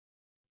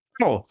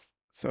Oh,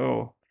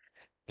 so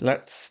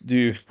let's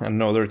do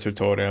another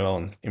tutorial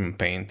on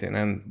inpainting.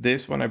 And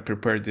this one I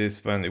prepared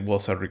this when it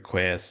was a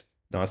request,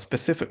 no, a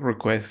specific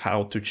request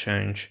how to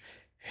change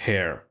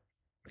hair.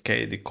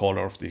 Okay, the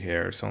color of the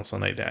hair, something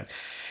like that.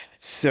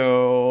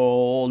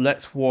 So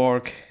let's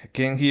work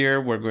again here.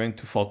 We're going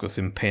to focus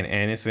in paint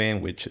anything,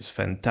 which is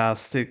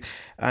fantastic.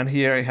 And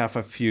here I have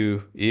a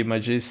few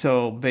images.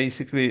 So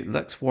basically,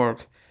 let's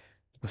work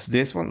with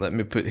this one. Let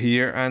me put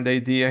here and the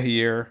idea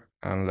here,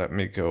 and let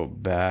me go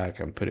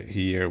back and put it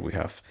here. We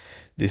have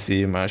this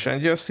image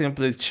and just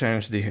simply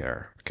change the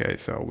hair. Okay,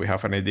 so we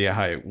have an idea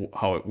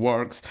how it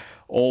works.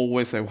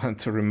 Always I want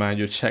to remind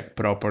you, check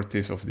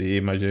properties of the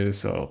images.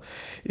 So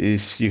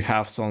if you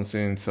have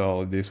something,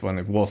 so this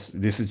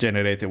is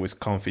generated with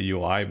Comfy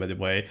UI, by the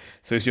way.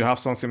 So if you have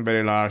something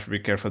very large, be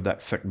careful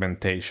that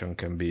segmentation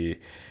can be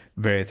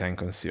very time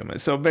consuming.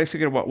 So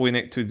basically what we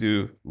need to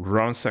do,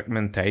 run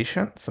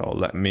segmentation. So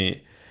let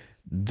me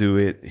do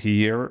it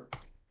here.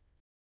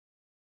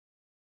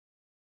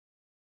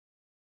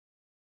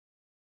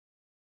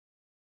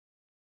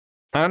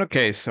 And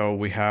okay, so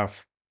we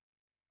have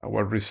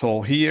our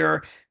result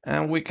here,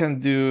 and we can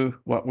do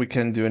what we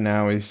can do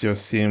now is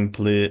just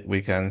simply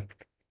we can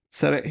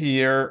set it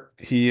here,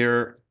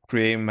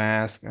 create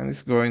mask, and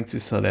it's going to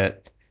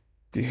select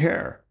the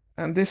hair.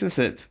 And this is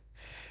it.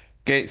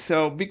 Okay,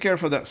 so be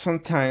careful that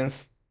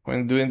sometimes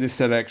when doing this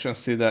selection,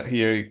 see that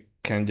here it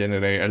can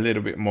generate a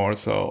little bit more.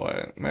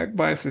 So my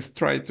advice is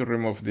try to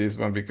remove this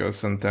one because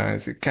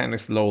sometimes it can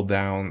slow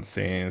down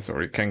things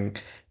or it can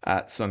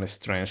add some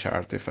strange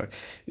artifact.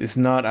 It's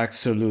not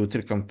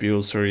absolutely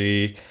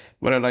compulsory.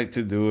 What I like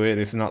to do it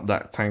is not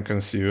that time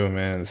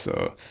consuming,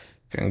 so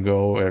can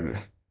go and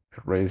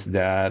erase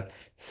that.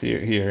 See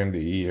here in the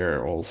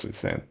ear also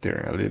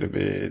center a little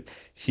bit.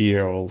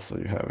 Here also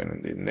you have it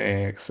in the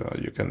neck, so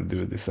you can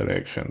do the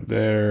selection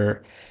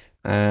there.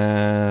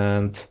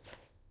 And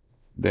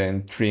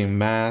then trim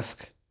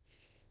mask,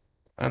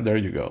 and there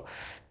you go.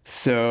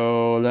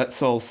 So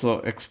let's also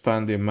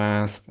expand the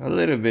mask a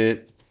little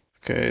bit.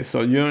 Okay,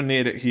 so you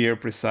need it here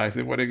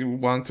precisely what you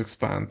want to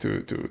expand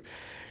to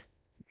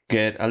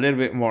get a little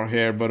bit more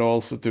hair, but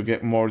also to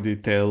get more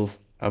details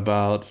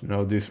about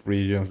these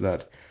regions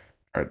that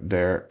are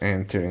there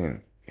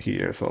entering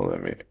here. So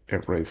let me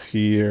erase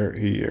here,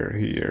 here,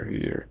 here,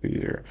 here,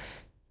 here.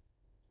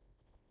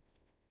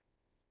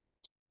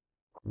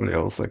 Probably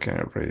also can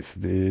erase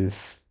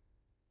this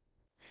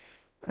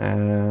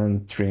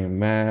and trim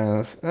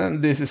mask,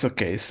 and this is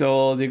okay.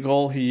 So the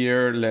goal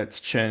here, let's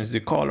change the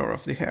color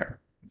of the hair.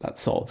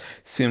 That's all,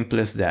 simple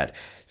as that.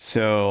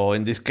 So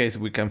in this case,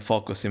 we can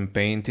focus in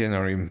painting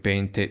or in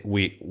painted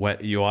with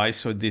wet UI.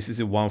 So this is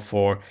the one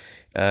for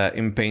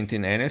in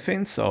painting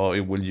anything. So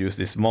it will use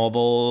these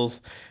models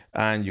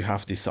and you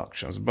have these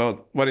options.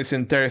 But what is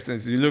interesting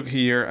is you look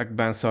here,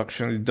 advanced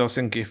options, it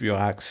doesn't give you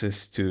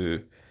access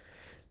the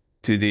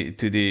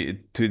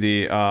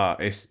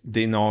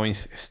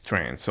noise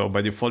strength. So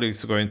by default,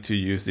 it's going to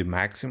use the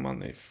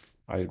maximum if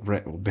I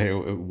read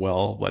very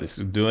well what it's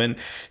doing.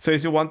 So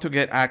if you want to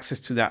get access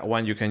to that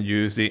one, you can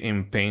use the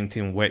in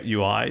painting wet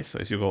UI. So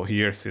as you go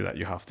here, see that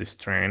you have this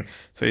strength.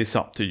 So it's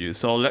up to you.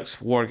 So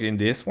let's work in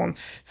this one.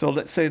 So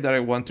let's say that I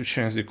want to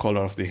change the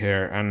color of the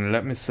hair, and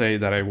let me say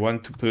that I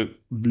want to put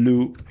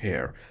blue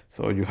hair.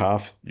 So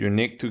you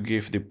need to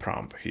give the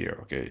prompt here,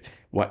 okay,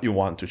 what you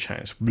want to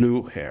change,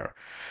 blue hair.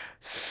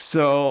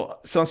 So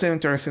something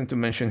interesting to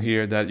mention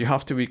here that you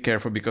have to be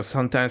careful because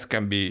sometimes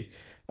can be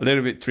a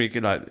little bit tricky.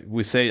 Like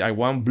we say, I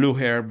want blue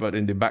hair, but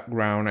in the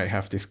background I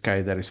have this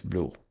sky that is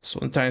blue.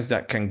 Sometimes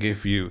that can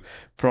give you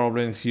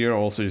problems here.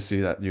 Also, you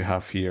see that you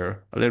have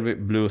here a little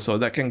bit blue, so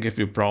that can give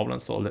you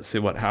problems. So let's see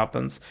what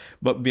happens,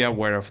 but be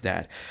aware of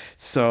that.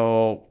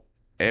 So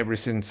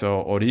everything,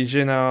 so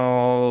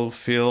original,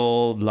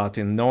 fill,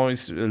 Latin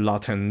noise.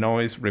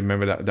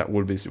 Remember that that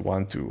will be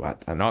one to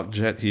add an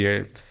object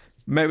here.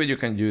 Maybe you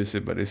can use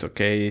it, but it's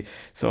okay.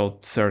 So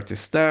 30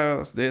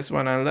 stars, this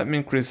one, and let me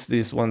increase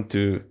this one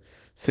to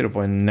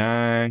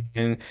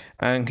 0.9.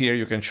 And here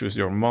you can choose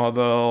your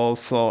model.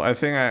 So I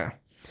think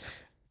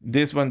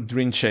this one,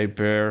 Dream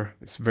Shaper,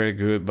 is very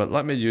good, but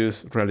let me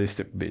use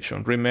Realistic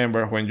Vision.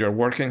 Remember, when you're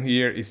working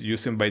here, it's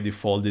using by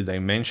default the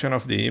dimension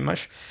of the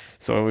image.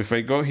 So if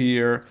I go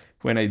here,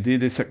 when I did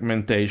the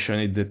segmentation,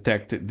 it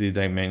detected the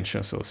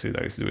dimension, so see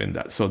that it's doing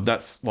that. So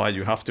that's why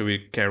you have to be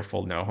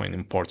careful now when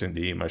importing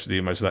the image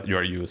that you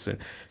are using.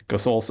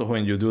 Because also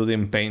when you do the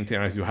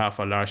painting, as you have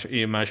a large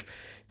image,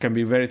 can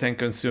be very time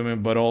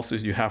consuming, but also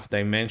you have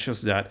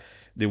dimensions that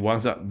the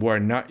ones that were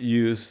not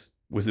used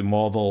with the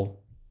model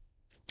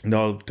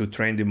to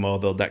train the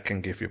model, that can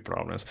give you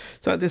problems.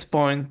 So at this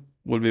point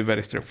will be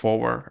very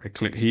straightforward. I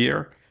click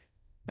here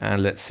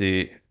and let's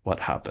see what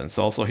happens.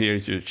 Also here,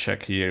 if you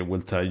check here, it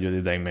will tell you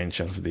the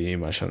dimensions of the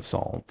image and so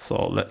on.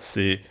 So let's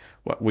see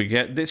what we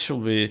get. This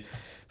should be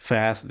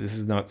fast. This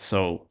is not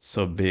so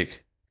big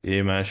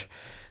image,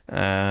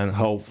 and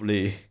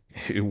hopefully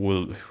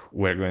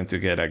we're going to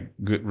get a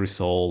good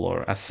result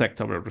or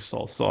acceptable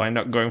result. So I'm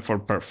not going for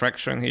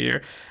perfection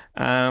here.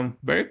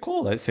 Very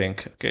cool, I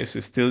think. Okay, so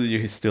still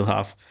you still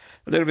have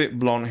a little bit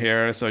blonde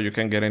hair, so you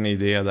can get an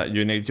idea that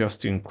you need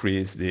just to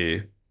increase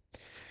the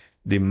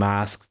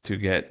mask to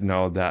get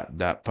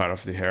that part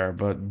of the hair.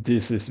 But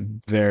this is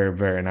very,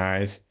 very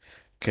nice.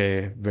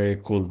 Okay,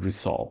 very cool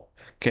result.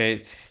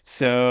 Okay,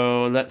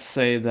 so let's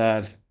say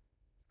that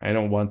I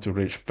don't want to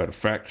reach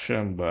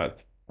perfection,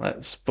 but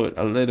let's put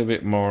a little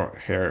bit more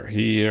hair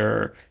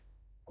here.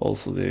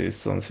 Also, there's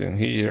something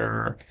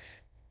here.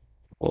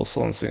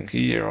 Also something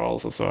here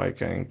also, so I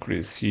can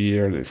increase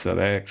here the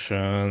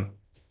selection.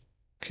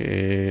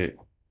 Okay,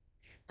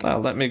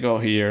 let me go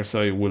here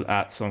so it will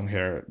add some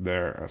hair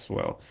there as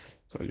well.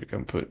 So you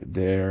can put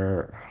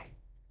there,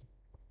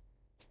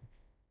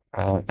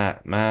 add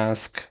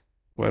mask.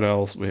 What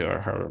else we are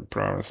having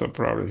problems? So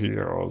probably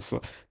here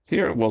also.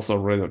 Here it was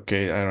already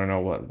okay. I don't know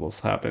what was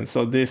happening.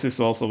 So this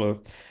is also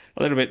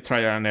a little bit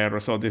trial and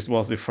error. So this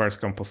was the first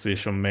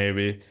composition.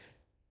 Maybe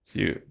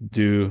you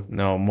do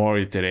know more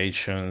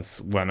iterations.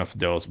 One of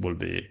those will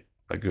be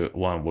a good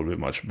one, will be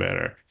much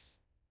better.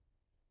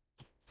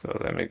 So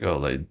let me go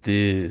like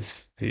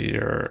this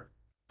here.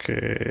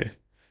 Okay.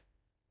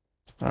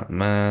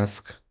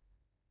 Mask.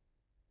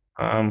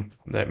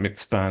 Let me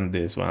expand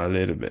this one a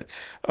little bit.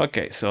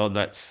 Okay, so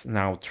let's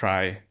now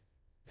try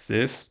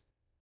this.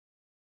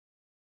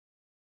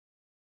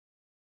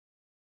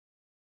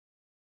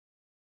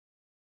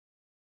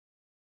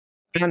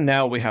 And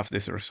now we have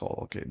this result.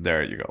 Okay,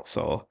 there you go.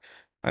 So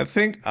I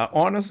think,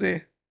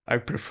 honestly, I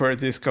prefer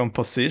this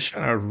composition.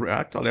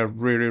 Actually, I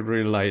really,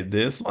 really like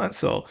this one.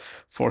 So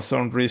for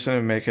some reason,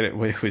 I make it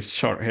with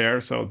short hair.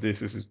 So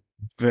this is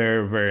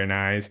very, very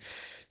nice.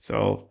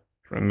 So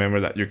remember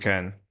that you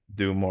can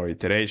do more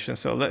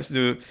iterations. So let's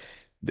do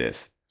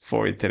this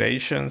 4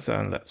 iterations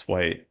and let's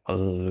wait a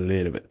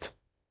little bit.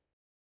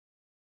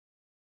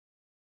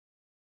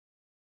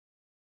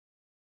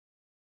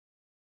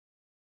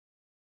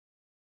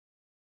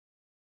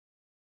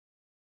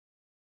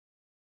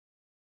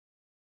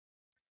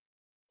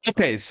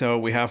 Okay, so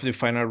we have the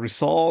final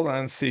result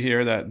and see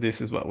here that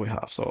this is what we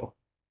have. So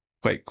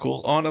quite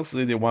cool.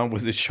 Honestly, the one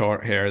with the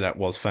short hair, that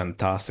was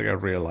fantastic. I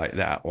really like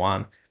that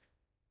one.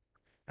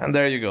 And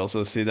there you go.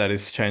 So see that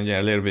it's changing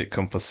a little bit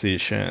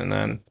composition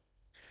and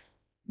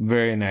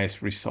very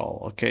nice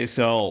result. Okay,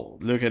 so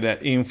look at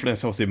that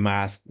influence of the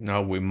mask.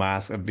 Now we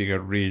mask a bigger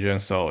region,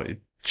 so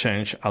it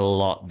changed a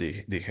lot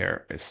the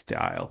hair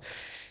style.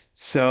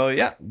 So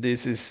yeah,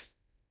 this is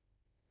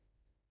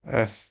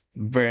a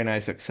very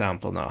nice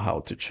example now how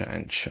to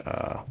change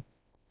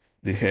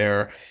the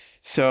hair.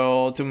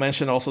 So to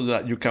mention also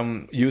that you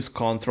can use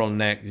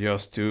ControlNet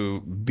just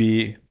to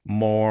be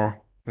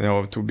more,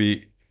 to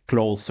be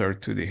closer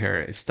to the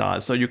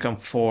hairstyle. So you can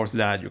force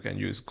that. You can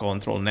use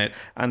ControlNet,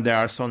 and there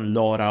are some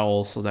Lora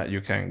also that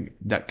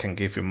can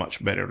give you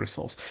much better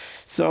results.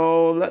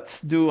 So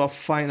let's do a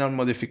final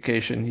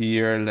modification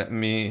here. Let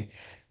me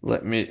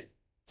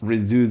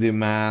redo the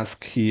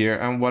mask here,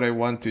 and what I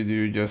want to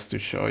do just to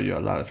show you a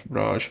large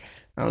brush.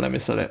 And let me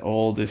select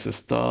all this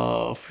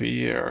stuff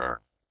here.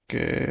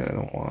 Okay, I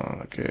don't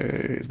want,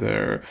 okay,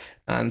 there.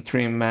 And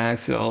trim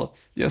maximal,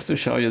 just to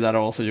show you that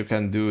also you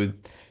can do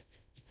it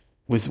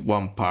with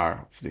one part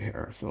of the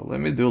hair. So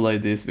let me do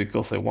like this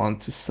because I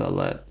want to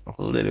select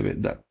a little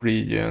bit that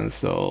region.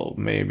 So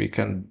maybe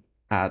can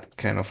add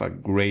kind of a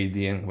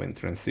gradient when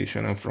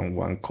transitioning from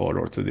one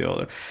color to the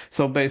other.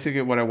 So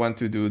basically what I want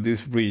to do,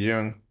 this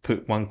region,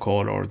 put one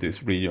color,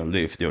 this region,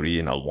 leave the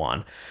original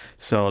one.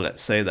 So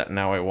let's say that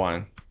now I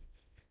want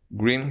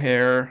green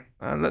hair,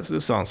 and let's do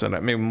something.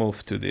 Let me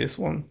move to this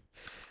one.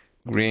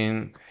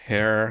 Green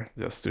hair,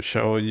 just to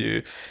show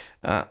you.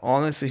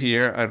 Honestly,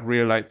 here I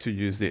really like to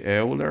use the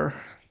Euler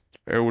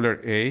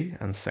A,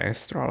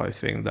 ancestral. I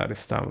think that is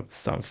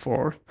stand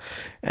for.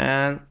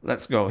 And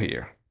let's go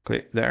here.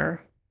 Click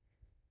there,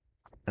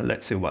 and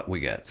let's see what we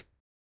get.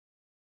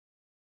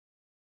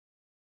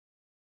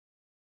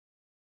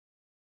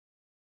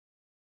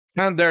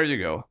 And there you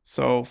go.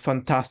 So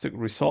fantastic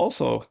results.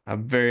 So a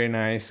very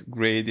nice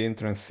gradient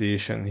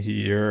transition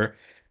here.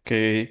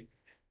 Okay,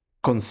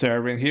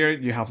 conserving here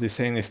you have the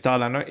same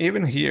style, and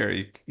even here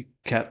it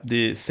kept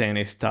the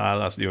same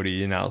style as the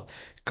original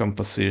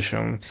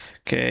composition.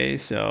 Okay,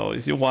 so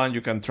if you want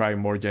you can try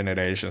more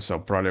generations, so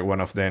probably one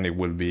of them it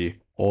will be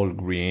all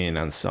green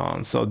and so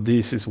on. So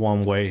this is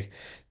one way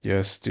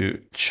just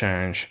to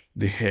change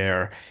the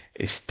hair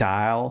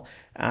style.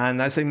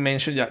 And as I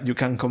mentioned, yeah, you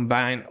can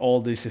combine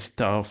all this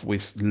stuff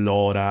with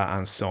Lora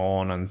and so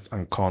on, and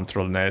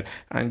ControlNet.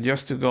 And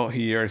just to go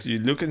here, as you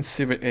look in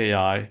Civic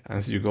AI,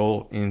 as you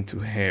go into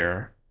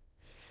hair,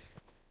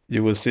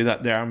 you will see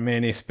that there are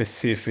many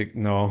specific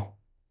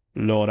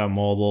Lora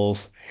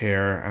models,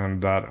 hair, and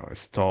that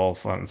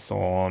stuff, and so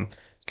on.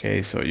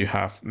 Okay, so you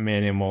have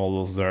many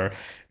models there.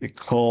 It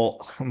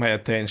caught my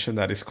attention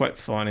that it's quite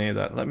funny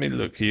that, let me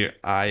look here,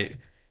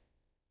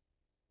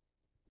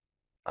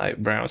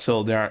 eyebrow.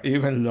 So there are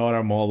even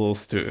Lora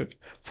models too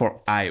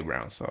for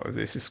eyebrows. So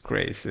this is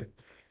crazy.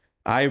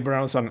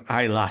 Eyebrows and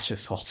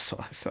eyelashes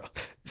also. So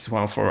it's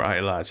one for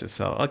eyelashes.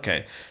 So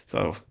okay.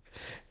 So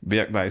be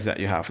advised that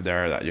you have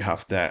there, that you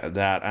have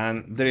that.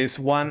 And there is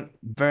one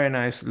very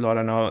nice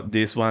Lora node,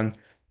 this one,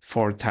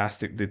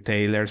 fantastic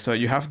detailer. So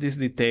you have this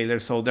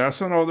detailer. So there are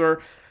some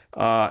other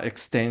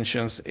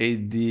extensions,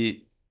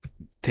 AD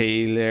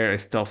Tailor,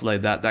 stuff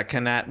like that, that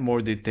can add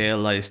more detail,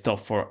 like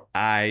stuff for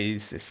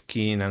eyes,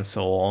 skin, and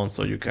so on.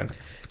 So you can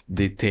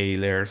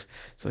detailers.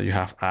 So you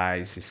have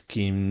eyes,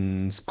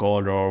 skins,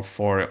 color,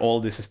 for all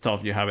this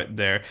stuff, you have it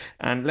there.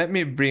 And let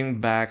me bring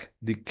back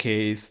the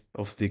case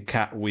of the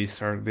cat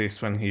wizard,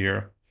 this one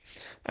here.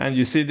 And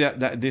you see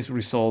that this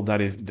result that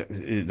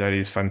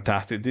is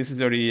fantastic. This is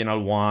the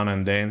original one,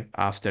 and then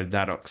after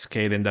that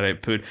upscaling that I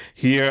put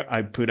here,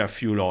 I put a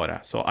few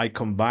Lora. So I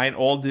combine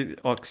all the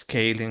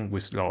upscaling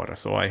with Lora.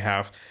 So I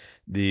have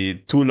the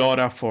 2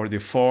 Lora for the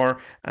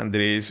 4, and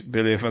there is,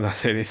 believe it or not,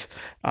 there is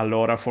a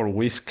Lora for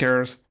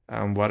whiskers.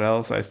 And what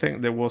else? I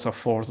think there was a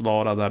 4th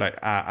Lora that I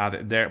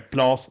added there.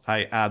 Plus,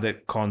 I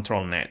added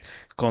ControlNet.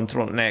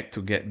 ControlNet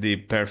to get the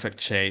perfect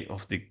shape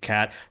of the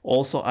cat.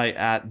 Also, I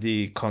add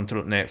the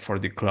ControlNet for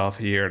the cloth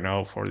here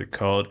now for the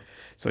code.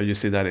 So you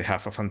see that it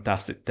has a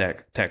fantastic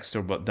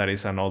texture, but that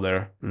is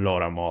another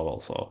Lora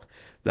model. So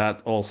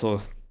that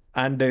also,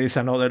 and there is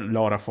another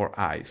Lora for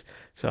eyes.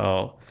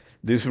 So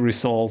this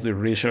resolves the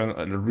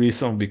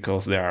reason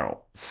because they are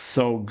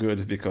so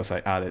good, because I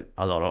added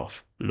a lot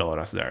of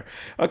Loras there.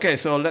 Okay,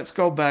 so let's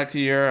go back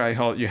here. I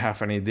hope you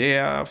have an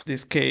idea of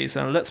this case,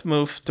 and let's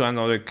move to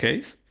another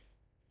case.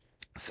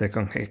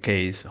 Second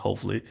case,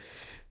 hopefully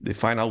the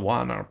final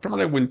one, or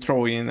probably we'll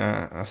throw in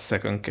a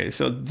second case.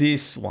 So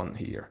this one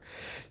here.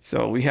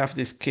 So we have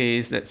this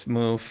case. Let's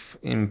move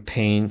in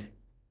paint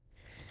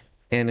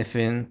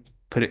anything,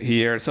 put it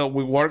here. So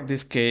we worked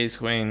this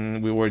case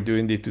when we were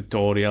doing the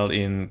tutorial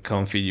in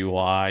Comfy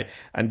UI,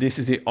 and this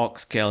is the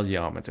upscale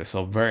geometry.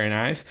 So very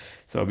nice.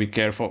 So be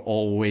careful,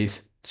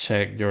 always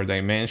check your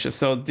dimensions.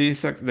 So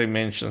these are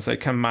dimensions, I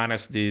can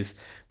manage this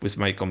with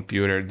my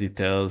computer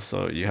details.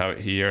 So you have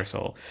it here.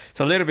 So it's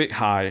a little bit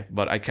high,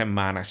 but I can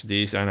manage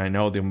this, and I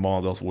know the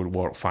models will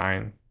work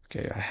fine.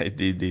 Okay, I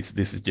did this.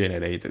 This is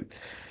generated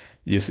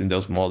using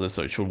those models,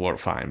 so it should work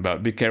fine.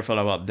 But be careful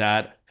about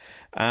that.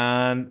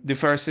 And the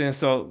first thing,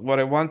 so what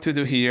I want to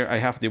do here, I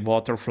have the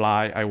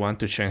butterfly. I want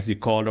to change the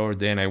color.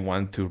 Then I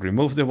want to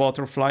remove the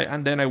butterfly,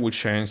 and then I will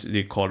change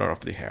the color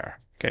of the hair.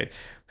 Okay.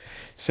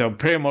 So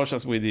pretty much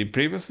as we did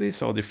previously.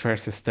 So the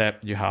first step,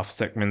 you have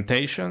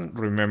segmentation.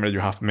 Remember, you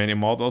have many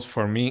models.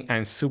 For me,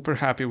 I'm super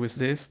happy with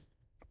this.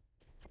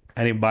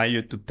 I invite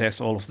you to test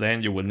all of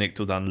them. You will need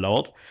to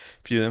download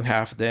if you don't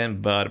have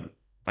them, but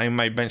in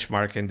my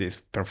benchmarking, this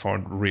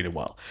performed really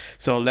well.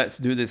 So let's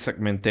do the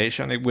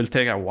segmentation. It will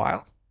take a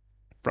while,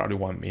 probably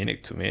 1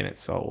 minute, 2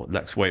 minutes. So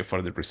let's wait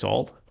for the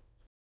result.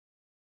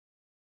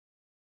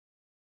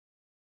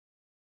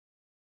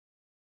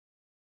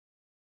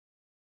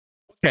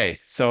 Okay,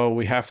 so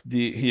we have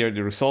here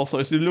the result. So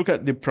as you look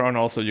at the prone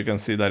also, you can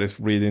see that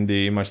it's reading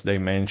the image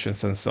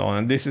dimensions and so on.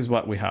 And this is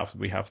what we have.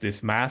 We have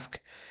this mask.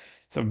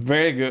 It's a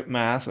very good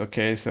mask.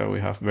 Okay, so we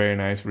have very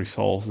nice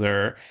results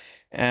there.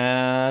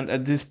 And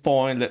at this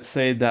point, let's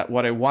say that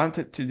what I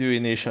wanted to do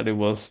initially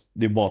was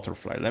the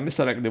butterfly. Let me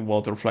select the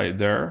butterfly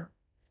there,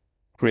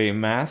 create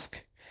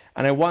mask,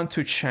 and I want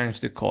to change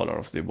the color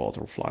of the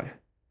butterfly.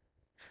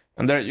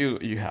 And there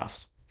you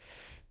have.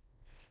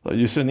 So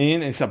using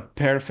is a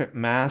perfect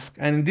mask.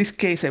 And in this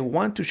case, I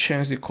want to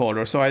change the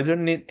color. So I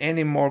don't need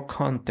any more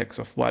context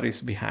of what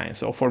is behind.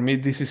 So for me,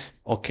 this is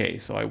okay.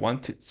 So I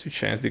want to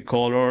change the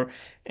color,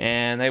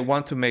 and I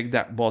want to make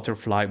that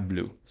butterfly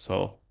blue.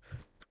 So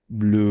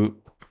blue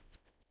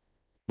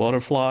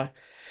butterfly.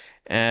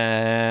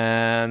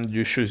 And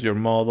you choose your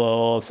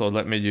model. So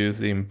let me use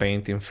the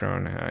inpainting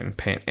from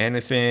paint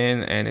anything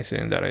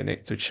that I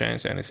need to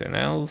change, anything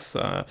else.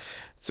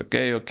 It's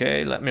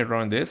okay. Let me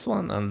run this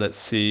one, and let's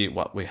see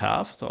what we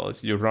have. So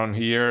as you run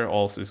here,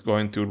 also it's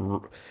going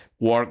to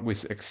work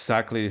with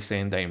exactly the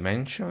same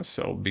dimensions.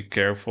 So be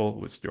careful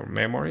with your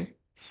memory.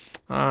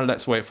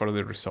 Let's wait for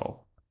the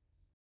result.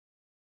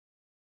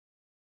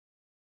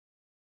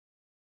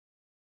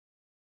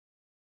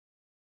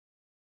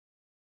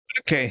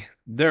 Okay,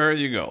 there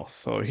you go.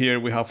 So here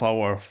we have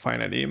our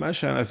final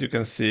image, and as you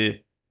can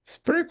see, it's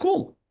pretty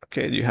cool.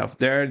 Okay, you have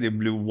there the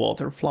blue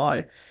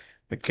butterfly.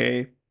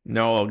 Okay,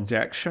 no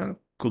objection.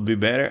 Could be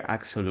better,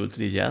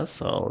 absolutely yes.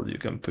 So you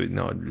can put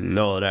a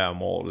lot of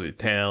more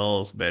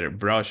details, better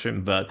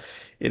brushing, but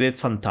it is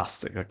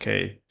fantastic.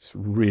 Okay, it's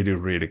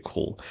really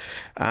cool.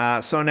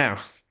 So now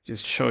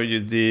just show you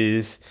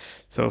this.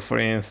 So for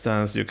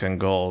instance, you can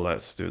go.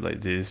 Let's do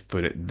like this.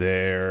 Put it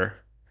there.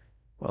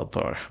 Well,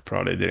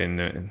 probably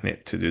didn't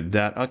need to do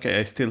that. Okay,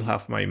 I still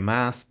have my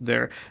mask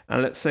there.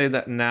 And let's say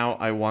that now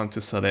I want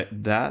to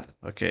select that.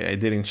 Okay, I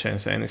didn't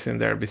change anything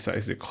there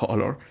besides the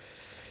color.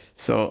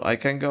 So I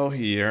can go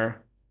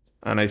here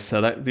and I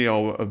select the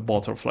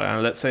butterfly.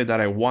 And let's say that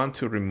I want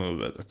to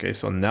remove it. Okay,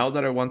 so now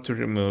that I want to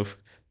remove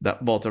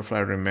that butterfly,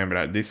 remember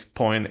at this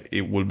point,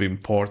 it will be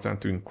important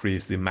to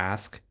increase the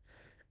mask.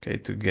 Okay,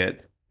 to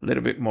get a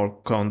little bit more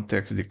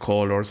context, the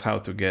colors, how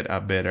to get a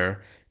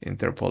better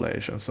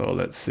interpolation. So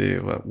let's see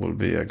what will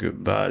be a good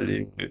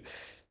value.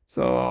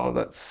 So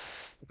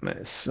let's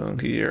mess on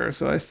here.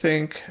 So I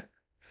think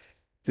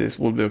this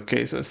will be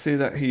okay. So see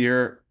that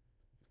here,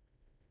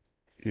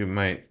 you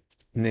might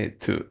need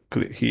to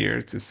click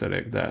here to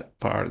select that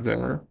part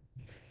there.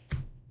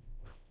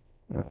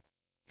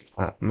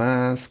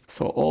 Mask.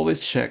 So always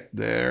check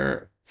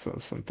there. So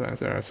sometimes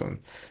there are some.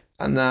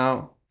 And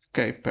now,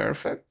 okay,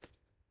 perfect.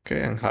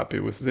 Okay, I'm happy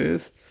with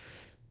this.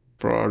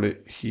 Probably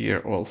here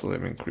also,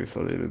 let me increase a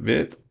little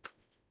bit.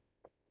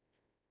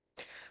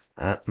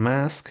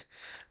 Mask.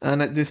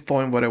 And at this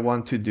point, what I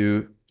want to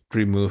do,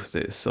 remove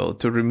this. So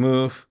to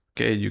remove,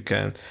 okay, you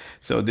can,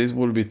 so this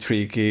will be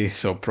tricky.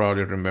 So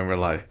probably remember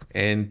like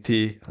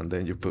empty, and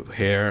then you put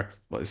hair.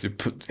 But if you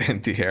put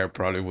empty hair,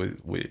 probably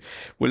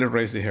will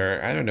erase the hair.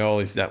 I don't know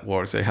if that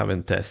works. I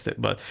haven't tested,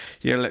 but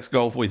here let's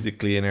go with the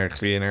cleaner.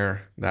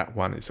 Cleaner, that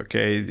one is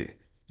okay. You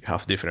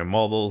have different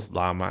models.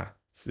 Llama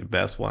is the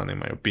best one in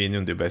my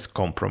opinion. The best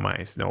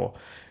compromise. No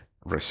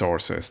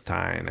resources,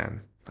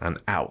 time,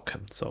 and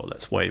outcome. So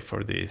let's wait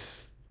for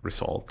this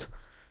result.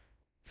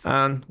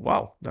 And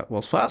wow, that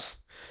was fast.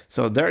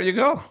 So there you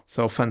go.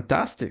 So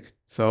fantastic.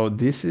 So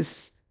this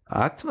is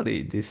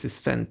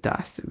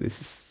fantastic.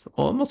 This is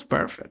almost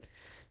perfect.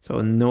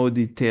 So no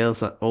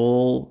details at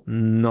all,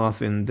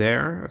 nothing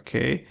there.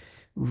 Okay.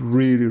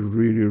 Really,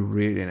 really,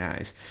 really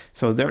nice.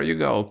 So there you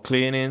go.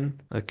 Cleaning,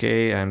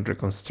 okay, and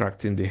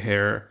reconstructing the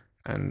hair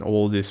and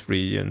all this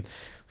region.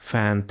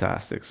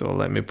 Fantastic. So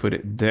let me put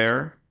it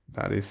there.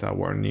 That is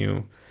our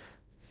new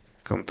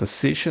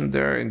composition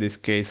there. In this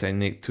case, I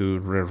need to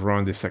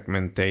rerun the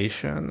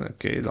segmentation.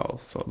 Okay,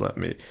 so let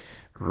me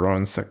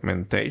run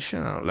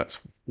segmentation. Let's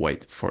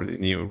wait for the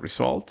new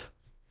result.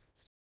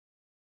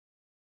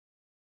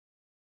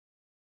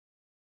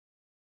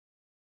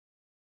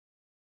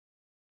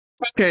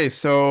 Okay,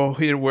 so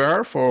here we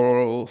are.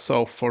 For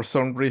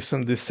some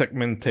reason, this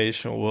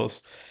segmentation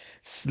was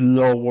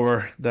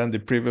slower than the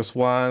previous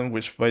one,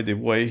 which by the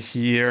way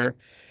here,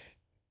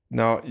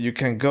 now you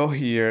can go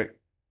here,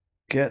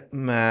 get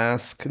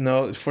mask.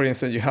 Now, for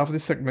instance, you have the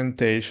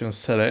segmentation,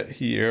 select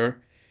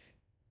here.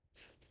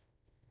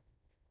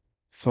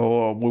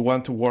 So we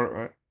want to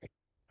work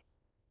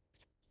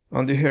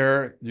on the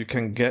hair. You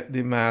can get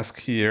the mask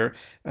here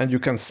and you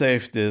can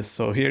save this.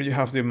 So here you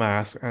have the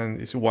mask,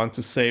 and if you want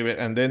to save it,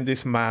 and then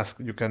this mask,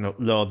 you can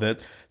upload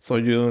it. So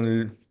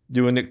you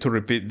will need to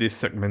repeat this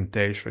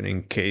segmentation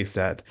in case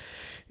that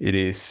it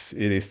is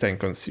time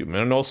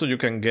consuming. And also you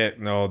can get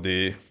now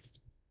the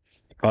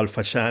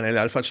alpha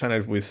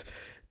channel with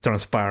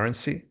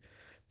transparency.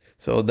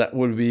 So that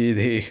will be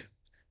the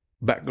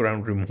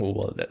background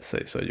removal, let's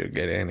say. So you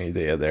get an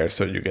idea there.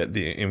 So you get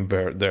the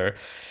invert there.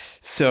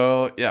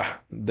 So yeah,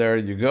 there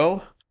you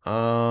go.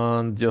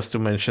 And just to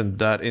mention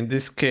that in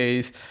this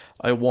case,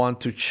 I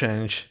want to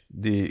change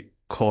the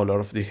color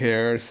of the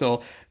hair.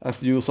 So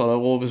as usual, I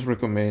always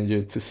recommend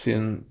you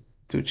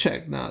to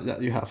check now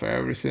that you have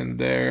everything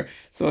there.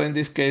 So in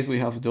this case, we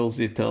have those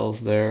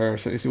details there.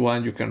 So if you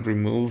want, you can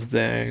remove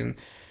them.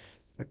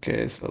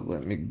 Okay, so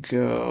let me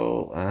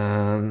go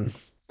and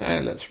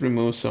let's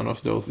remove some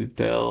of those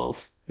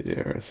details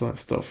here, some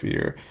stuff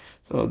here.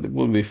 So it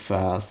will be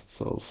fast.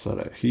 So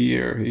select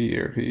here,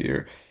 here,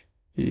 here,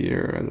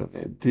 here. I don't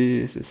need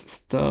this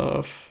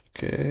stuff.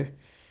 Okay,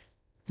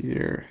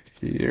 here,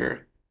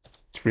 here,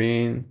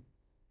 trim.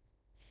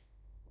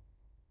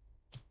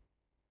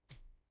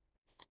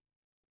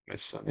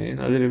 Mess on in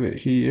a little bit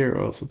here.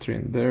 Also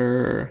trim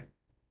there,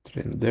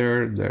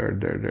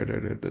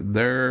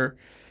 there.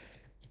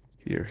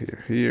 Here,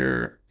 here,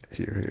 here,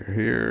 here, here,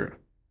 here,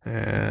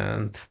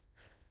 and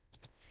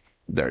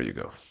there you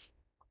go.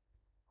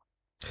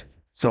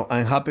 So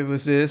I'm happy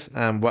with this,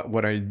 and what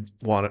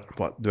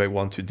do I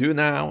want to do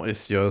now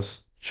is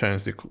just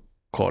change the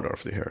color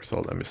of the hair. So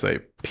let me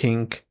say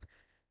pink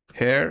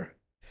hair,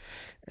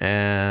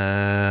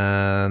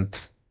 and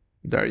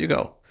there you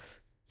go.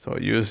 So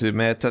use the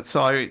method.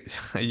 So I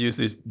use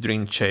this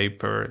dream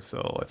shaper.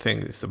 So I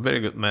think it's a very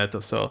good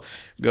method. So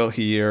go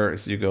here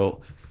as you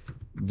go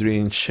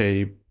dream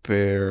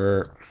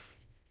shaper.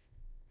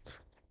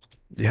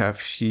 You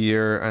have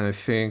here, and I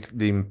think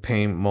the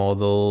paint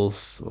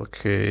models.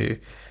 Okay,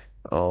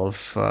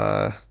 of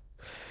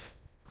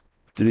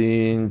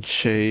dream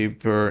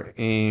shaper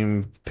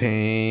in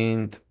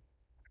paint.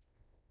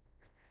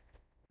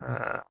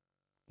 Uh,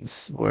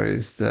 where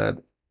is that?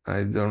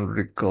 I don't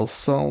recall,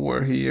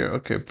 somewhere here.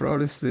 Okay,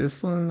 probably it's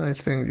this one. I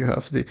think you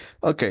have the,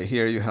 okay,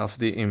 here you have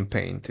the in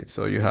painting.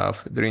 So you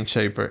have Dream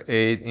Shaper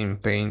 8 in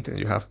paint and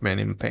you have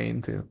many in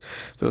painting.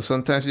 So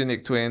sometimes you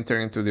need to enter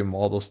into the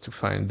models to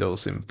find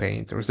those in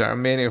painters. There are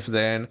many of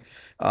them.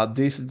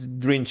 This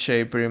Dream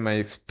Shaper, in my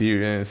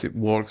experience, it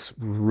works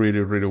really,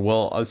 really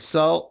well. I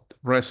saw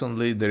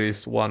recently there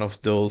is one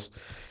of those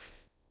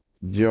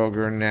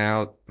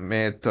Juggernaut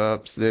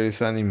methods. There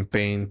is an in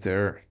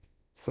painter.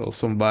 So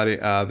somebody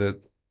added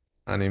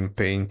an in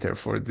painter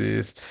for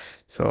this.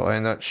 So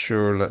I'm not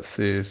sure. Let's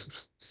see.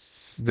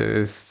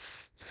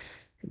 This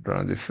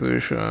run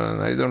diffusion.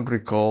 I don't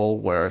recall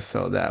where I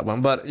saw that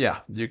one, but yeah,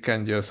 you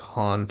can just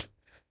hunt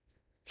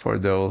for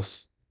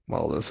those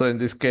models. So in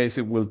this case,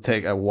 it will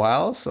take a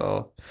while.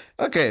 So,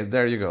 okay,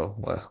 there you go.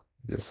 Well,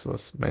 this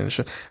was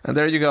mentioned. And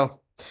there you go.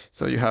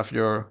 So you have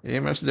your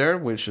image there,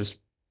 which is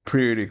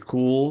pretty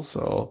cool.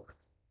 So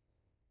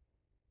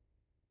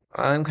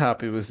I'm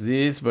happy with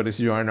this, but if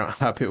you are not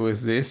happy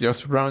with this,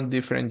 just run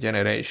different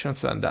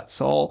generations and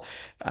that's all.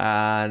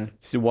 And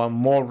if you want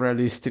more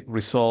realistic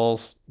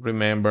results,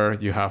 remember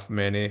you have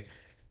many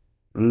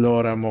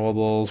Lora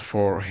models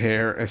for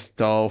hair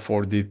stuff,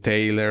 for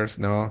detailers,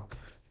 no?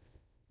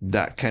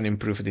 That can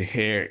improve the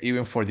hair,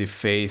 even for the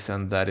face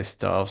and that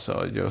stuff.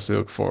 So just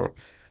look for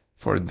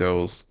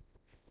those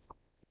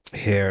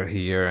hair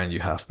here, and you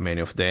have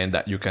many of them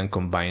that you can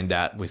combine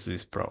that with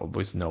this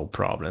with no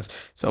problems.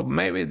 So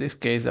maybe in this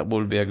case that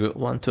will be a good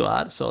one to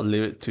add. So I'll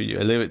leave it to you.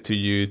 I leave it to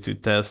you to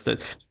test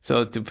it.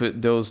 So to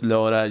put those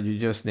Lora, you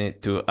just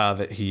need to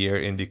add it here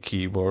in the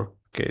keyboard.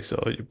 Okay, so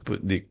you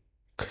put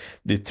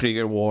the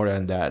trigger word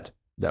and that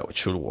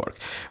should work.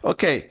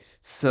 Okay,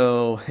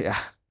 so yeah,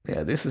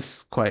 this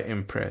is quite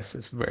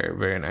impressive.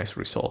 Very nice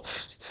result.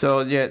 So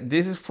yeah,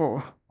 this is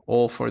for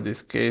all for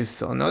this case.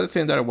 So another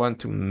thing that I want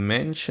to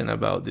mention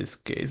about this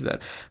case,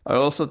 that I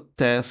also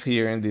test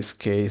here in this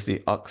case the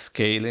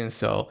upscaling.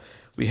 So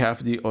we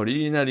have the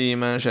original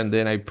image, and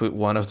then I put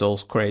one of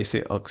those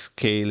crazy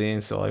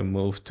upscaling. So I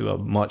moved to a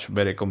much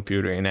better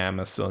computer in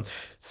Amazon.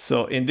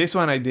 So in this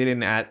one, I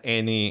didn't add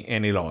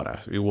any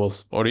Lora. It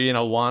was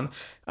original one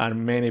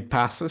and many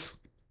passes.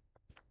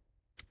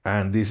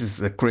 And this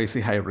is a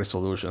crazy high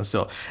resolution.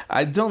 So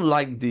I don't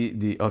like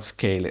the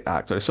upscale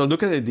actually. So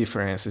look at the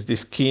differences. The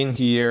skin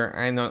here,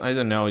 I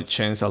don't know, it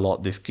changed a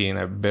lot, the skin.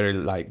 I very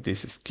like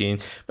this skin.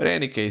 But in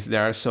any case,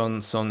 there are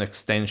some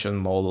extension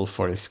models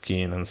for the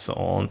skin and so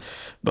on.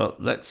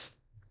 But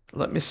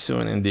let me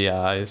zoom in the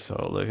eyes.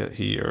 So look at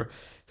here.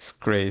 It's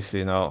crazy,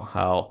 you know,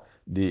 how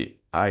the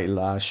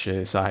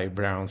eyelashes,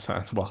 eyebrows,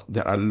 and well,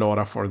 there are a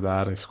lot for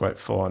that. It's quite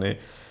funny.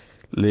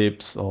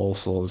 Lips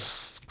also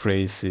is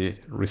crazy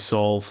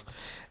resolve.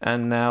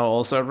 And now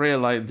also I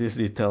really like this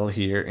detail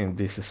here in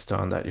this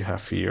stone that you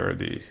have here,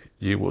 the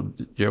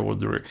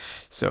jewelry.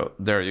 So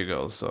there you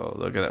go. So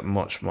look at that,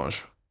 much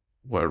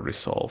well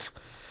resolved.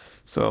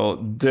 So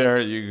there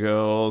you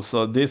go.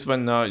 So this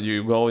one now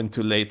you go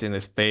into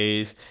latent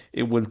space.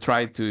 It will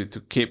try to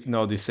keep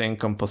now the same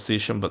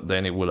composition, but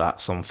then it will add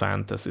some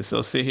fantasy.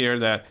 So see here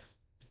that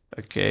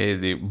okay,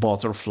 the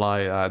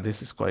butterfly,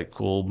 this is quite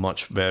cool,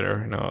 much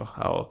better, you know,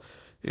 how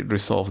it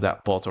resolved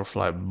that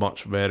butterfly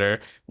much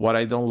better. What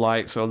I don't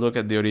like, so look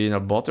at the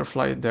original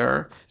butterfly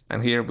there,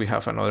 and here we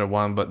have another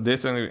one, but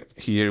this one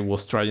here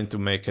was trying to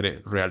make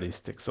it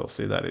realistic. So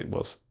see that it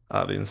was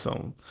adding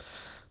some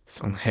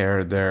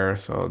hair there,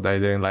 so I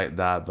didn't like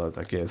that, but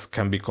I guess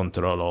can be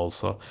controlled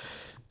also.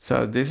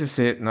 So this is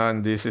it now,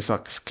 and this is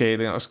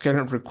scaling.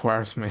 Scaling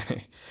requires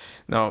many,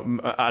 now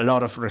a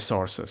lot of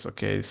resources.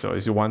 Okay, so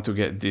if you want to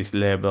get these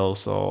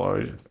levels,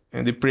 or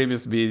in the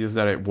previous videos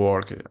that I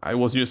work, I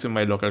was using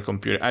my local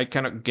computer. I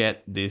cannot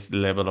get this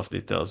level of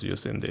details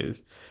using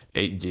these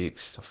 8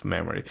 gigs of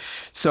memory.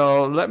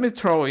 So let me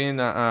throw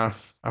in a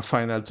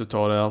final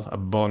tutorial, a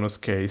bonus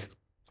case.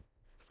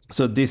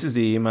 So this is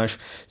the image.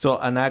 So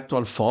an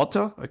actual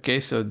photo. Okay,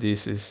 so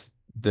this is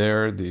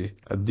there,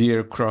 a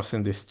deer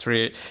crossing the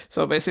street.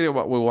 So basically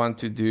what we want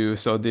to do,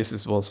 so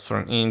this was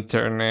from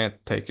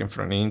internet, taken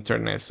from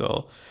internet.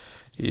 So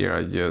here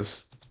I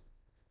just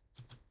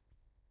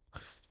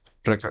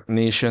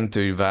recognition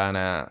to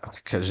Ivana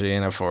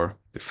Kajina for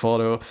the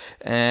photo,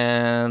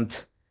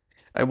 and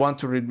I want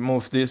to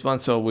remove this one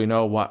so we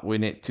know what we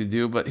need to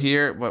do. But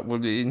here what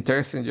would be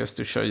interesting just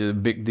to show you the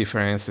big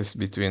differences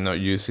between not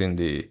using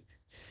the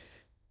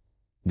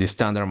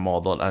standard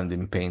model and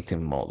the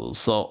painting model.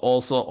 So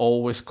also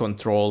always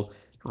control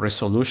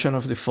resolution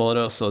of the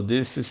photo. So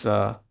this is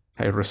a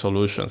high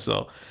resolution.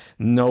 So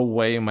no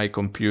way my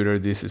computer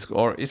this is,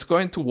 or it's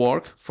going to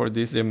work for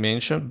this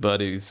dimension,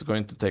 but it's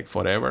going to take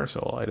forever.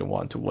 So I don't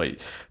want to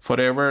wait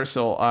forever.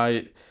 So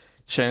I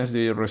change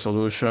the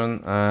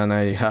resolution, and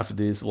I have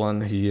this one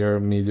here,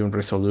 medium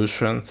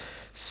resolution.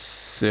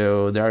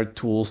 So there are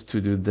tools to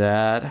do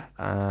that,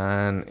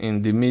 and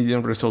in the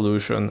medium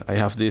resolution I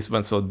have this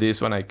one, so this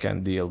one I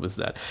can deal with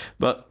that.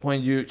 But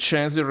when you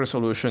change the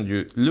resolution,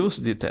 you lose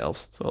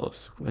details. So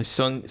I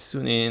zoom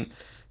in,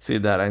 see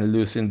that I'm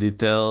losing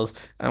details.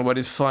 And what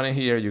is funny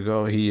here, you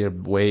go here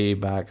way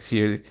back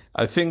here,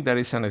 I think there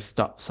is a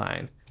stop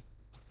sign.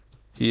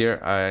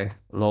 Here I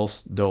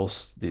lost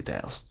those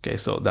details. Okay,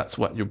 so that's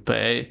what you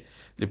pay,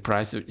 the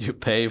price that you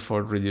pay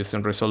for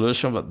reducing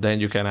resolution, but then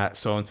you can add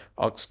some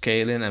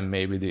upscaling, and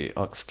maybe the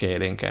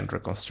upscaling can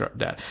reconstruct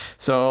that.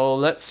 So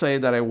let's say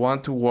that I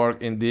want to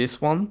work in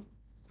this one,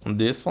 on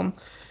this one,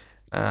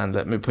 and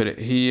let me put it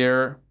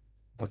here.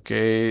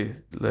 Okay,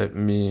 let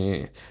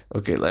me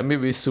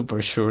be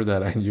super sure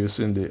that I'm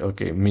using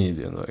the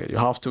medium. Okay, you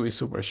have to be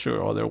super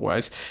sure,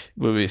 otherwise it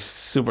will be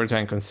super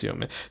time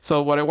consuming.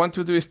 So what I want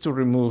to do is to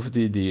remove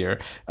the deer.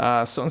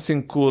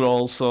 Something cool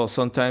also,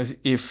 sometimes,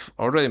 if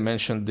already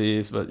mentioned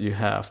this, but you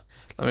have,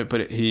 let me put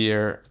it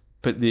here.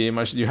 put the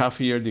image, you have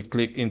here the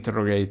click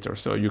interrogator.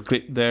 So you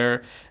click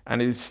there,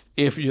 and it's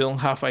if you don't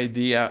have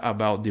idea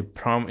about the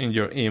prompt in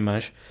your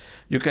image,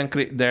 you can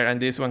click there,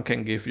 and this one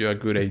can give you a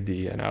good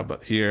idea now.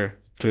 But here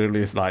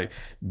clearly it's like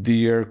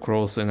deer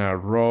crossing a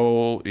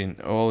road in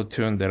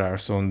autumn. There are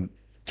some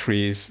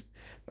trees,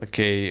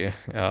 okay,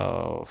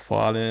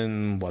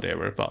 falling,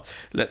 whatever. But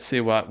let's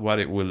see what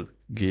it will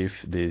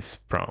give this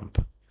prompt.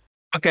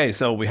 Okay,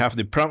 so we have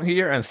the prompt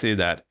here and see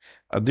that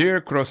a deer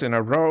crossing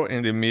a road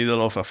in the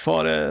middle of a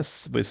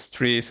forest with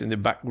trees in the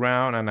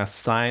background and a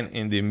sign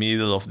in the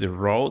middle of the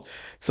road.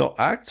 So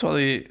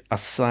actually a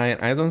sign,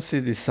 I don't see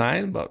the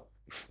sign, but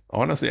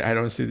honestly, I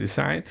don't see the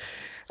sign.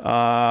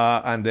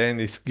 And then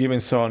it's giving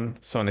some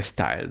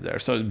style there.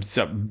 So it's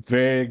a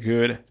very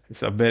good,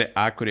 it's a very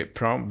accurate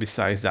prompt.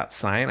 Besides that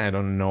sign, I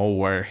don't know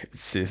where it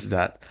says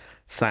that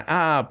sign.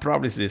 Ah,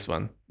 probably it's this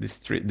one, the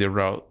street, the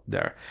road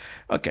there.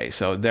 Okay,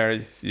 so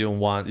there you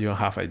don't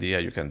have idea,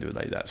 you can do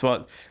like that.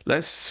 So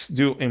let's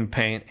do in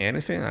paint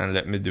anything, and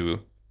let me do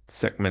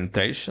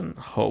segmentation.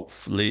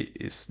 Hopefully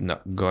it's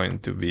not going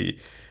to be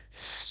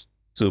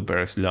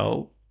super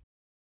slow.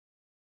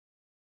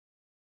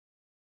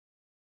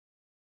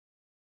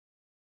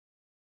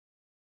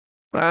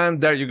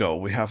 And there you go.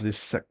 We have this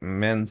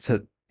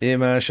segmented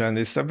image, and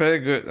it's a very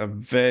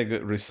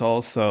good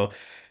result. So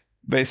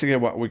basically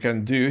what we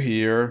can do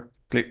here,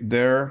 click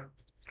there,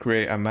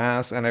 create a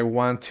mask, and I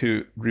want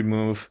to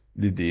remove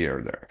the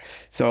deer there.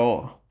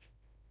 So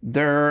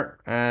there,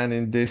 and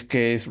in this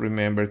case,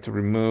 remember to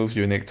remove,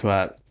 you need to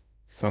add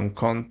some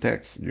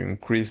context, you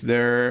increase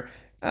there,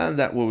 and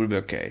that will be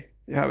okay.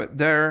 You have it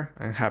there,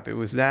 I'm happy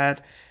with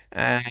that.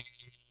 And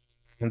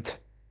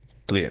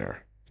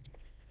cleaner.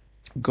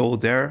 Go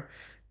there,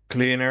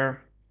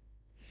 cleaner,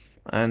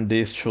 and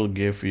this should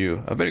give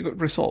you a very good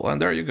result. And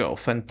there you go,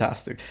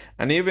 fantastic.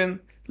 And even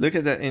look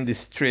at that in the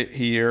street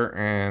here,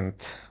 and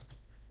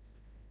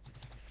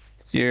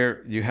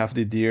here you have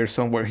the deer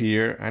somewhere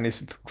here, and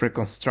it's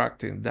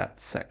reconstructing that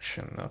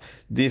section. No?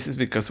 This is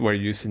because we're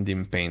using the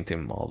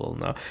inpainting model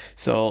now.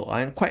 So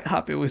I'm quite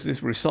happy with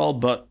this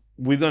result, but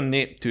we don't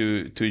need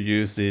to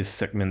use this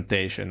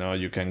segmentation. No?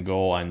 You can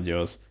go and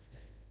just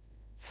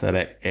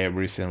select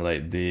everything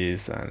like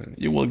this, and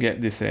you will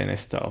get the same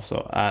stuff.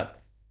 So add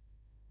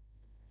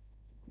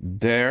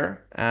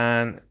there,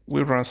 and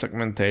we run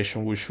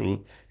segmentation, we should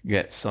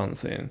get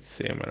something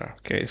similar.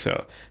 Okay,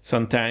 so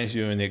sometimes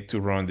you need to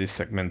run this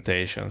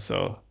segmentation.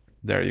 So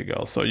there you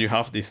go. So you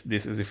have this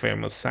is the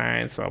famous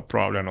sign. So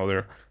probably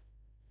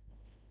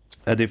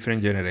a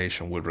different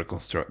generation will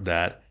reconstruct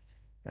that.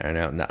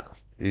 And now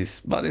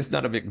but it's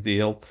not a big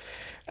deal.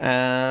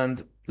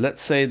 And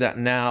let's say that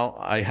now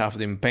I have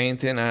them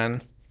painting,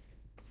 and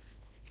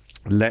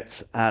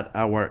let's add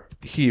our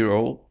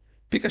hero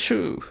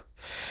Pikachu.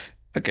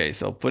 Okay,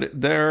 so put it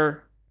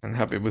there. I'm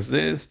happy with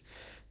this.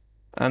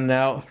 And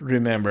now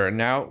remember,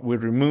 now we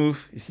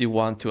remove, if you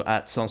want to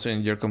add something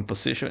in your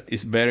composition,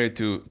 it's better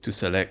to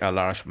select a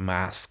large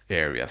mask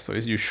area. So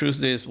if you choose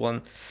this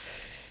one,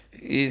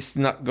 it's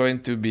not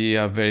going to be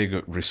a very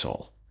good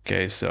result.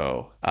 Okay,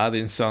 so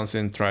adding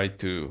something, try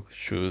to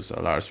choose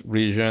a large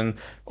region,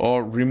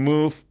 or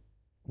remove,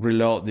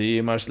 reload the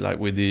image like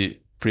we did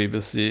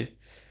previously.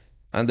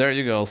 And there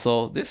you go.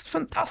 So this is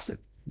fantastic.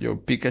 Your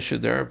Pikachu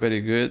there,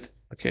 very good.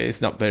 Okay,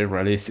 it's not very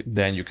realistic.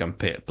 Then you can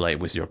play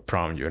with your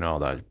prompt, you know,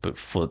 that put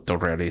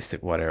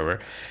photorealistic, whatever.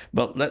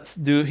 But let's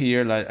do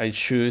here, like I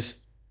choose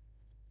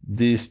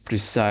this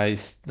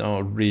precise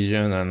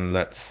region, and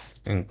let's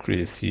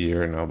increase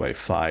here by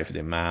 5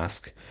 the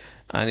mask.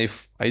 And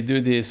if I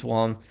do this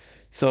one,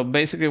 so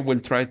basically we'll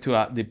try to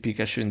add the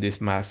Pikachu in this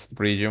mask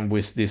region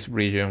with this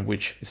region,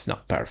 which is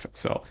not perfect.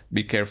 So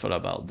be careful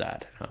about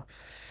that.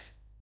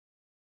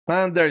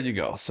 And there you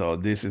go. So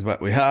this is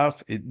what we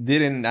have. It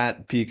didn't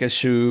add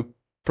Pikachu.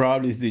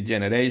 Probably it's the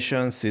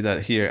generation. See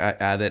that here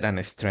I added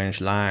an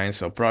strange line.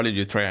 So probably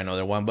you try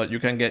another one, but you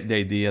can get the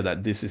idea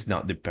that this is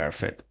not the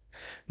perfect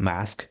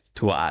mask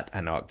to add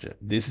an object.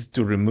 This is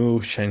to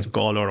remove, change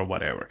color, or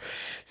whatever.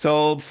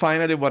 So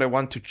finally, what I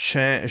want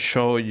to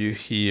show you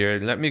here,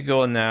 let me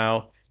go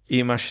now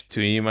image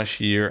to image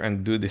here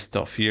and do the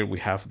stuff here. We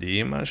have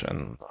the image,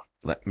 and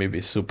let me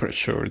be super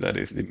sure that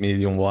is the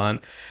medium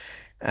one.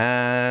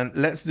 And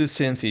let's do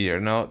synth here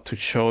now to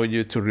show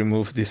you to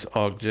remove this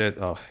object.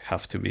 Oh,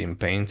 have to be in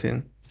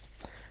painting.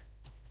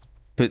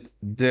 Put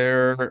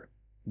there,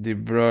 the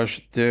brush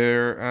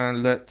there,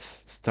 and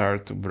let's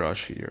start to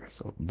brush here.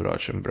 So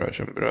brush and brush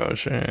and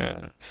brush,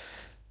 and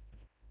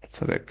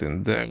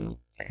selecting them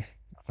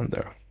and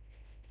there.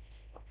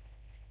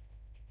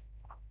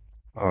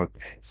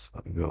 Okay, so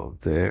go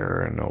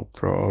there, no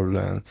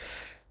problem.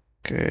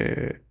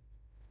 Okay,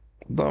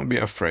 don't be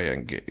afraid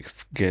and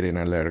getting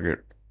a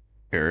larger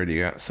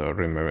area. So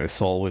remember,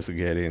 it's always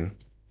getting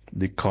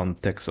the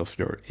context of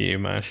your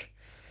image.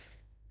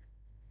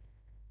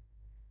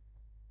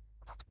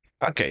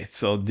 Okay,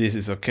 so this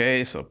is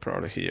okay. So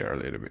probably here a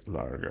little bit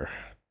larger.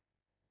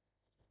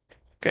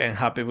 Okay, I'm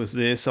happy with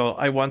this. So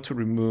I want to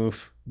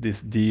remove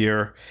this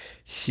deer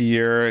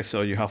here.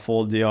 So you have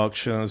all the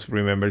options.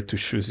 Remember to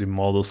choose the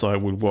model. So I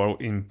will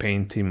work in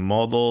painting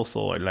model.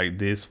 So I like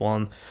this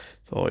one.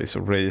 So it's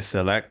already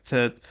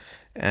selected.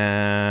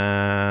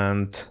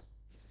 And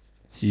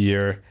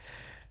here,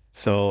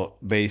 so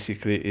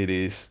basically it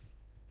is,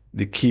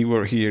 the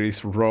keyword here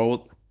is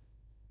road,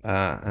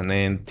 an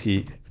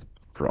NT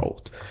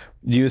road.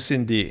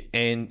 Using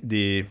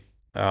the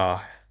uh,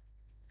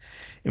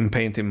 in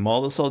painting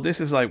model. So this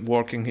is like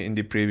working in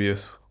the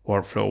previous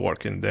workflow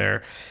working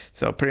there.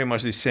 So pretty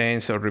much the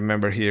same. So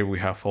remember here we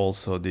have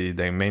also the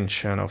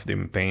dimension of the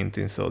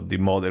painting. So the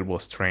model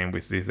was trained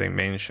with this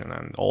dimension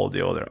and all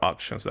the other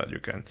options that you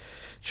can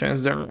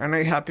change there. And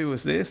I'm happy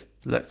with this.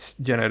 Let's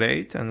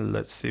generate and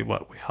let's see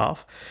what we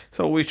have.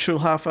 So we should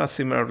have a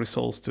similar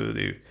results to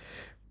the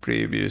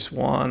previous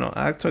one.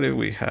 Actually,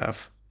 we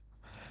have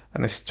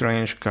a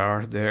strange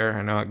card there,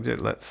 an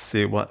object. Let's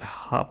see what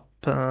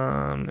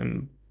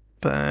happened.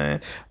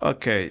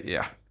 Okay,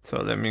 yeah.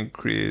 So let me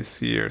increase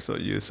here. So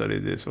usually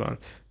this one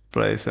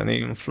plays an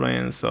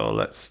influence. So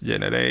let's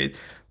generate.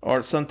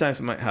 Or sometimes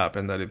it might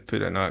happen that it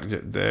put an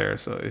object there.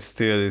 So it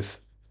still is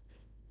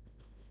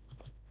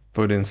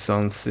putting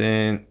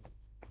something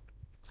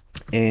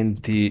in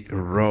the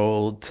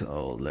road.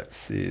 Oh, let's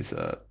see.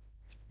 So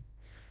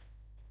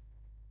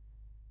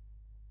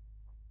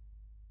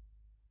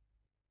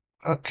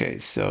okay,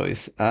 so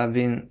it's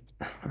having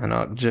an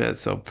object,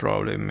 so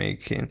probably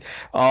making.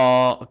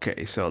 Oh,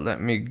 okay, so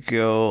let me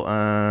go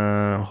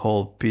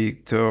whole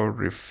picture,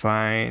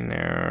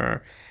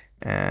 refiner,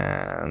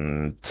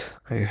 and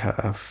I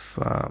have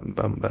bam,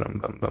 bam,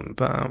 bam, bam,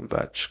 bam,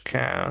 batch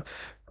count,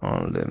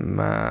 only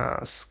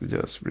mask,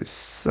 just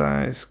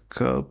resize,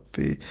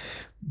 copy,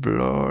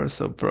 blur,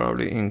 so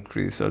probably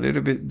increase a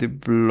little bit the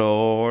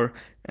blur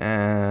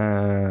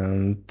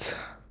and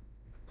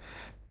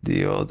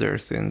the other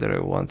thing that I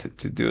wanted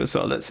to do.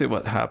 So let's see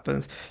what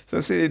happens. So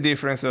see the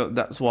difference. So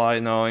that's why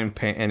now in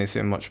Paint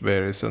anything much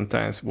better.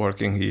 Sometimes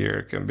working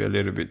here can be a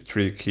little bit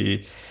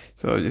tricky.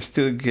 So you're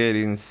still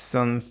getting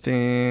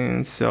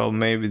something. So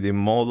maybe the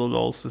model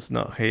also is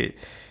not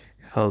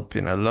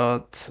helping a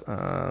lot.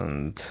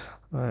 And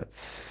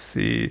let's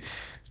see,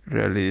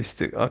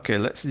 realistic. Okay,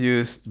 let's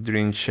use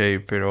Dream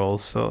Shaper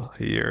also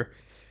here.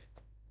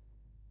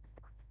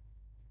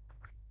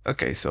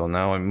 Okay, so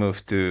now I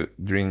move to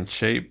Dream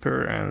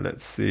Shaper and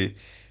let's see.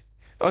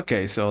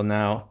 Okay, so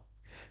now,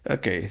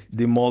 okay,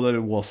 the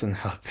model wasn't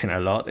helping a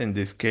lot in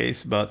this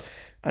case, but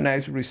a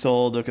nice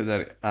result. Look at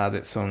that,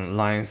 added some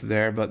lines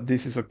there, but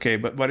this is okay.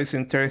 But what is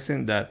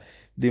interesting that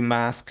the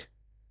mask,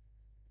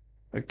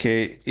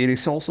 okay, it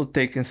is also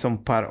taking some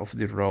part of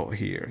the road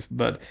here,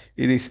 but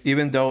it is,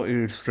 even though it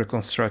is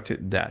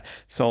reconstructed that.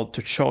 So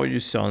to show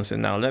you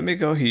something, now let me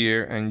go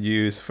here and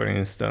use, for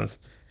instance,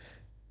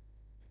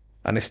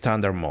 a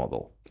standard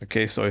model.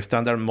 Okay, so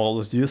standard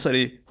models,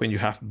 usually when you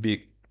have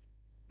big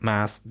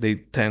masks, they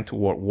tend to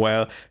work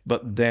well,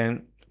 but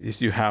then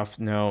is you have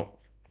now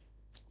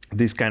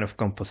this kind of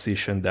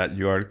composition that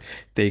you are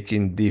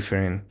taking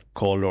different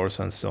colors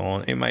and so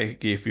on, it might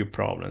give you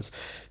problems.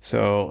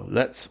 So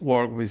let's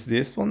work with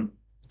this one.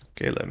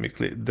 Okay, let me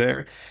click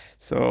there.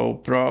 So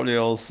probably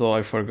also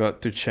I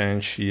forgot to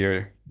change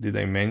here the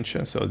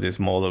dimension. So this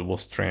model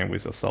was trained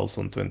with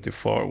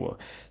 1024. Well,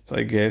 so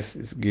I guess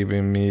it's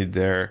giving me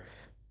their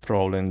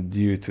problem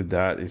due to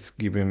that. It's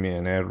giving me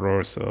an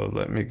error. So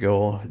let me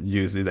go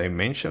use the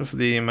dimension of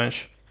the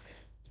image.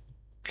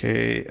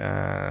 Okay,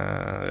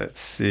 let's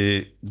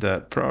see,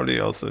 that probably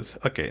also is,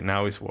 okay,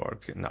 now it's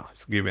working. Now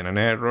it's giving an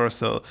error.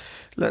 So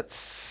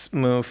let's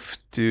move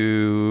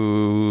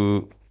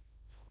to,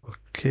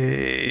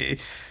 okay,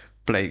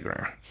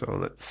 playground. So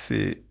let's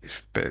see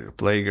if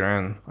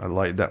playground, I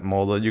like that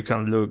model. You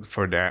can look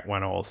for that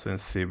one also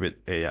and see with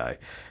AI.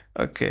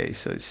 Okay,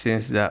 so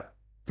since that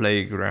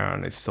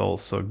playground is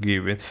also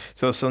given,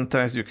 so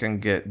sometimes you can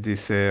get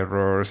this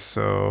error.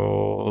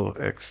 So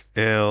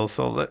XL,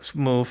 so let's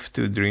move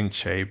to Dream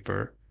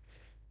Shaper.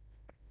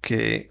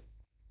 Okay.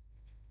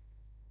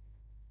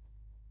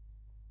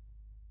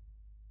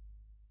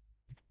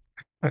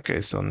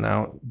 Okay, so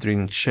now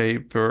Dream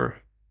Shaper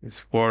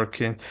is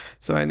working.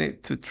 So I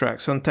need to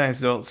track sometimes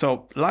though.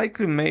 So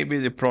likely maybe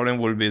the problem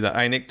will be that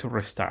I need to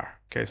restart.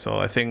 Okay, so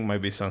I think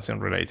maybe something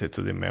related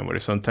to the memory.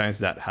 Sometimes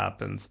that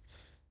happens.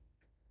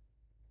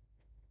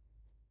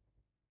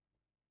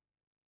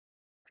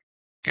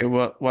 Okay,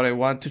 what I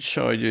want to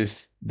show you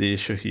is the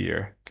issue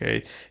here.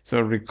 Okay, so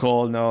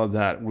recall now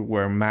that we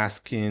were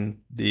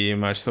masking the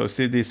image. So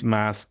see this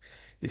mask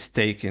is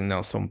taking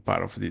now some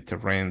part of the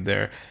terrain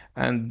there.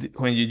 And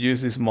when you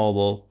use this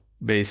model,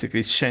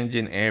 basically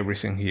changing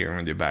everything here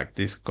on the back,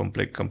 this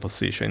complete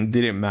composition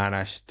didn't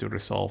manage to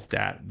resolve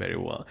that very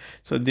well.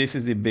 So this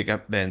is the big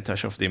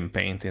advantage of the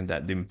painting,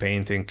 that the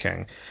painting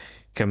can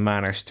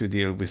manage to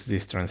deal with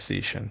this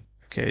transition.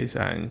 Okay,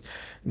 and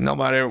no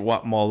matter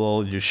what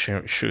model you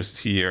choose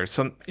here,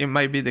 some it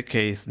might be the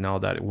case now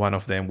that one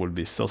of them will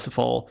be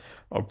successful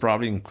or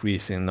probably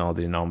increasing now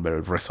the number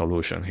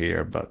resolution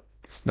here, but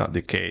it's not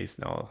the case.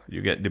 No,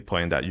 you get the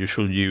point that you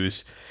should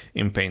use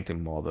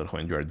in-painting model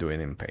when you are doing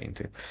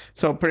in-painting.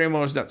 So pretty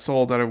much that's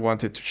all that I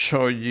wanted to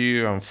show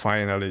you. And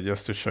finally,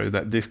 just to show you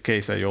that this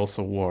case, I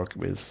also work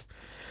with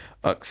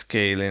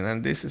upscaling,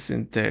 and this is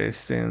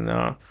interesting.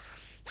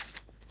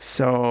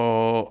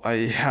 So I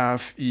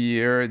have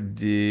here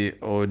the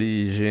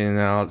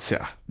original,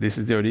 yeah, this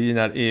is the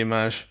original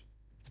image.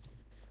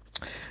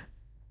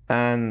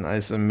 And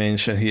as I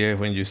mentioned here,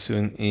 when you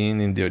zoom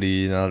in the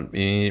original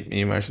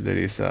image, there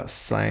is a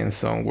sign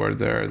somewhere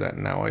there that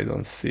now I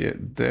don't see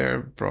it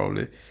there,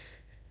 probably.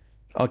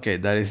 Okay,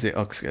 that is the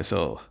upscale.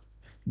 So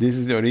this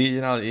is the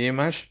original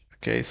image.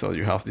 Okay, so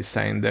you have the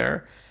sign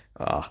there.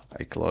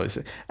 I close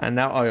it. And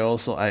now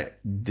I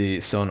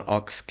did some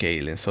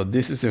upscaling. So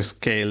this is to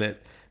scale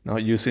it. Now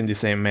using the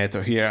same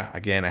method here.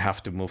 Again, I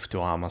have to move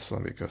to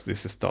Amazon because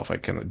this is stuff I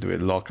cannot do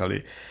it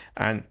locally.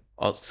 And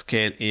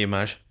upscale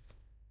image.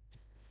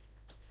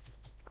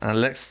 And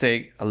let's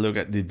take a look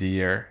at the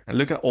deer and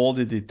look at all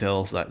the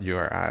details that you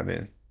are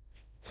adding.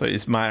 So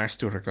it's managed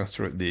to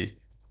reconstruct the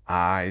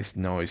eyes.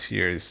 Noise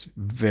here is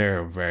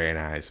very, very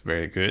nice.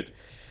 Very good.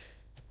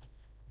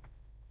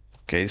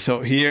 Okay,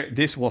 so here,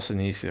 this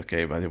wasn't easy,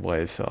 okay, by the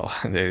way, so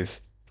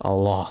there's a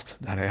lot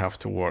that I have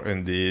to work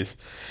on this.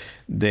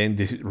 Then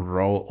this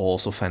row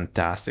also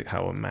fantastic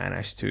how I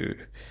managed to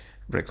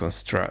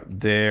reconstruct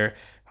there.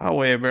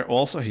 However,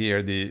 also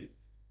here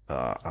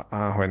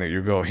when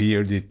you go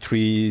here, the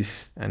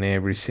trees and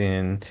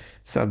everything,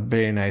 it's a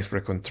very nice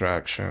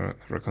reconstruction.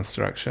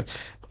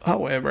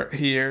 However,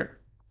 here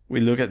we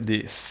look at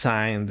the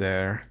sign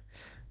there,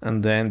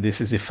 and then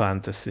this is the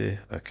fantasy.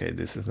 Okay,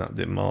 this is not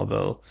the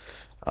model.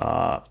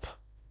 Up.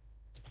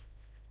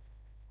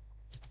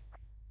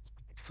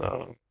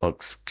 So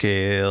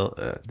upscale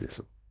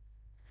this.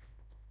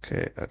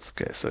 Okay,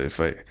 upscale. So if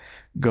I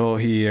go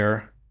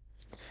here,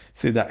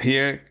 see that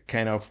here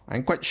kind of,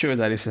 I'm quite sure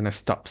that it's in a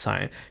stop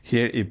sign.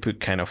 Here it put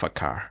kind of a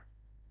car.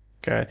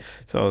 Okay,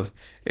 so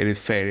it is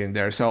fading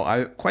there. So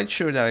I'm quite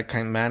sure that I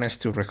can manage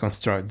to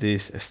reconstruct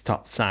this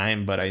stop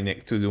sign, but I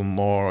need to do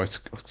more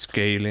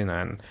scaling,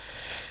 and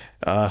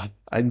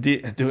I'm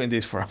doing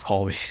this for a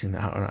hobby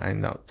now. I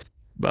know,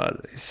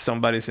 but if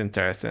somebody's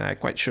interested, I'm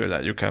quite sure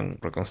that you can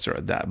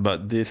reconstruct that.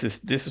 But this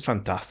is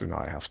fantastic now,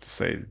 I have to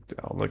say.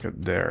 Look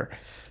at the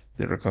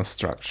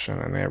reconstruction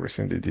and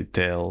everything, the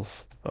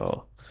details.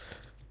 Oh,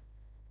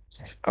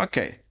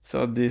 okay.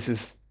 So this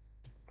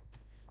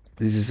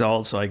is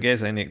also, I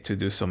guess I need to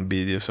do some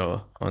videos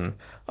on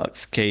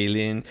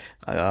scaling.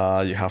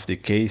 You have the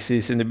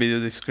cases in the video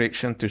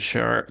description to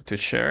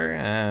share.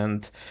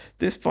 And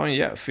this point,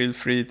 yeah, feel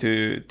free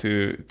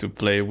to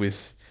play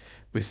with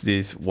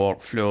these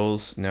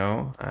workflows, you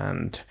know.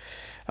 And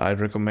I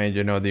recommend,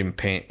 you know, the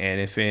paint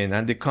anything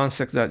and the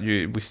concept that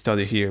we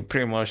study here.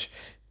 Pretty much,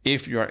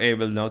 if you are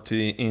able not to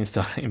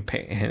install and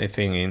paint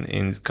anything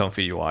in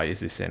Comfy UI, is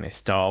the same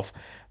stuff.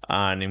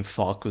 And in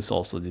Focus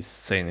also the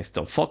same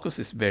stuff. Focus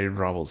is very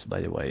robust,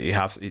 by the way. It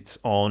has its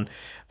own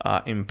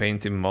in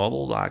painting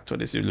model.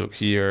 Actually, as you look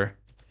here,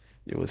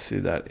 you will see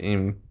that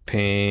in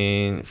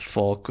paint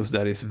focus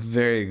that is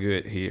very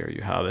good here.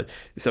 You have it.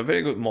 It's a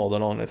very good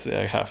model. Honestly,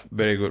 I have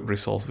very good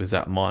results with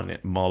that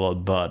model,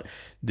 but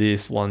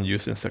this one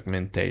using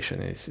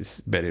segmentation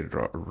is very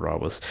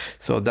robust.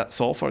 So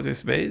that's all for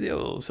this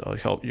video. So I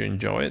hope you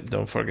enjoy it.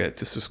 Don't forget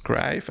to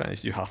subscribe, and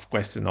if you have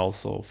questions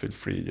also feel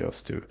free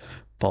just to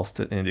post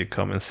it in the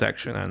comment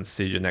section, and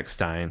see you next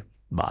time.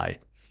 Bye.